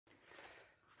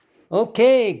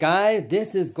Okay, guys,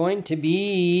 this is going to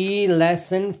be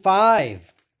lesson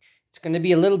 5. It's going to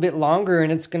be a little bit longer,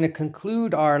 and it's going to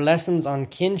conclude our lessons on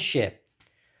kinship.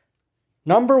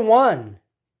 Number 1,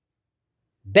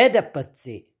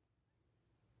 bedapatsi.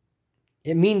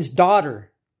 It means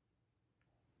daughter.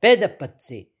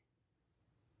 Bedapatsi.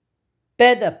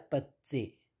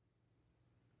 Bedapatsi.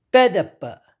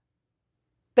 Bedapa.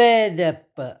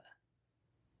 Bedapa.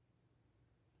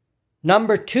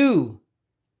 Number 2,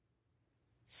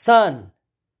 son.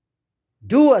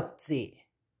 Duatsi.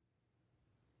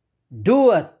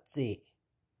 Duatsi.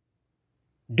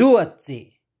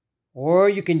 Duatsi. Or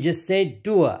you can just say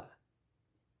dua.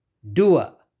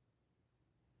 Dua.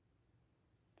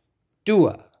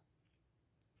 Dua.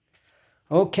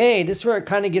 Okay, this is where it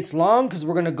kind of gets long because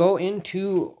we're going to go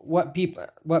into what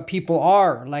people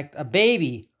are, like a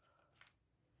baby.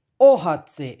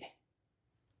 Ohatsi.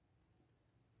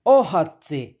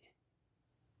 Ohatsi.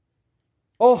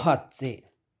 Ohatsi.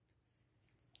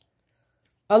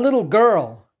 A little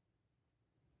girl.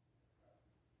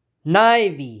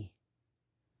 Naivi.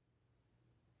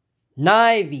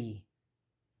 Naivi.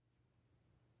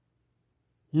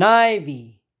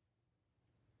 Naivi.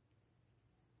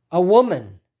 A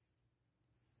woman.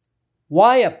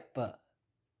 Wayapa.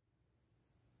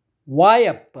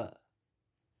 Wayapa.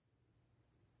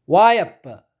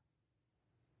 Wayapa.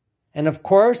 And of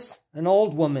course, an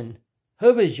old woman.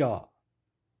 Hubajaw.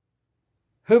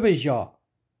 Hubajaw.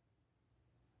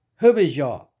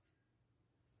 Hubajaw.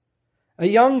 A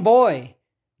young boy.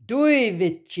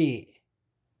 Duivichi.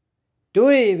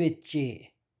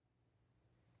 Duivichi.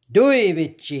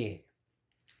 Duivichi.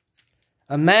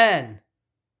 A man.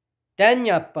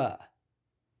 Danyapa.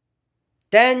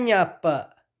 Danyapa.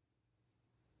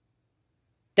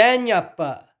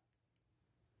 Danyapa.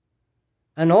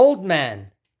 An old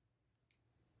man.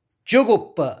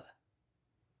 Jugupa.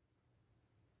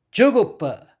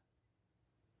 Jugupa.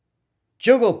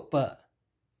 Jugupa.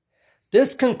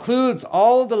 This concludes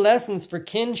all the lessons for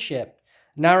kinship.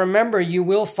 Now remember, you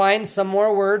will find some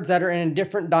more words that are in a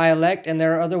different dialect, and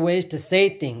there are other ways to say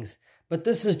things. But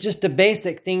this is just a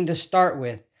basic thing to start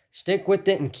with. Stick with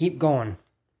it and keep going.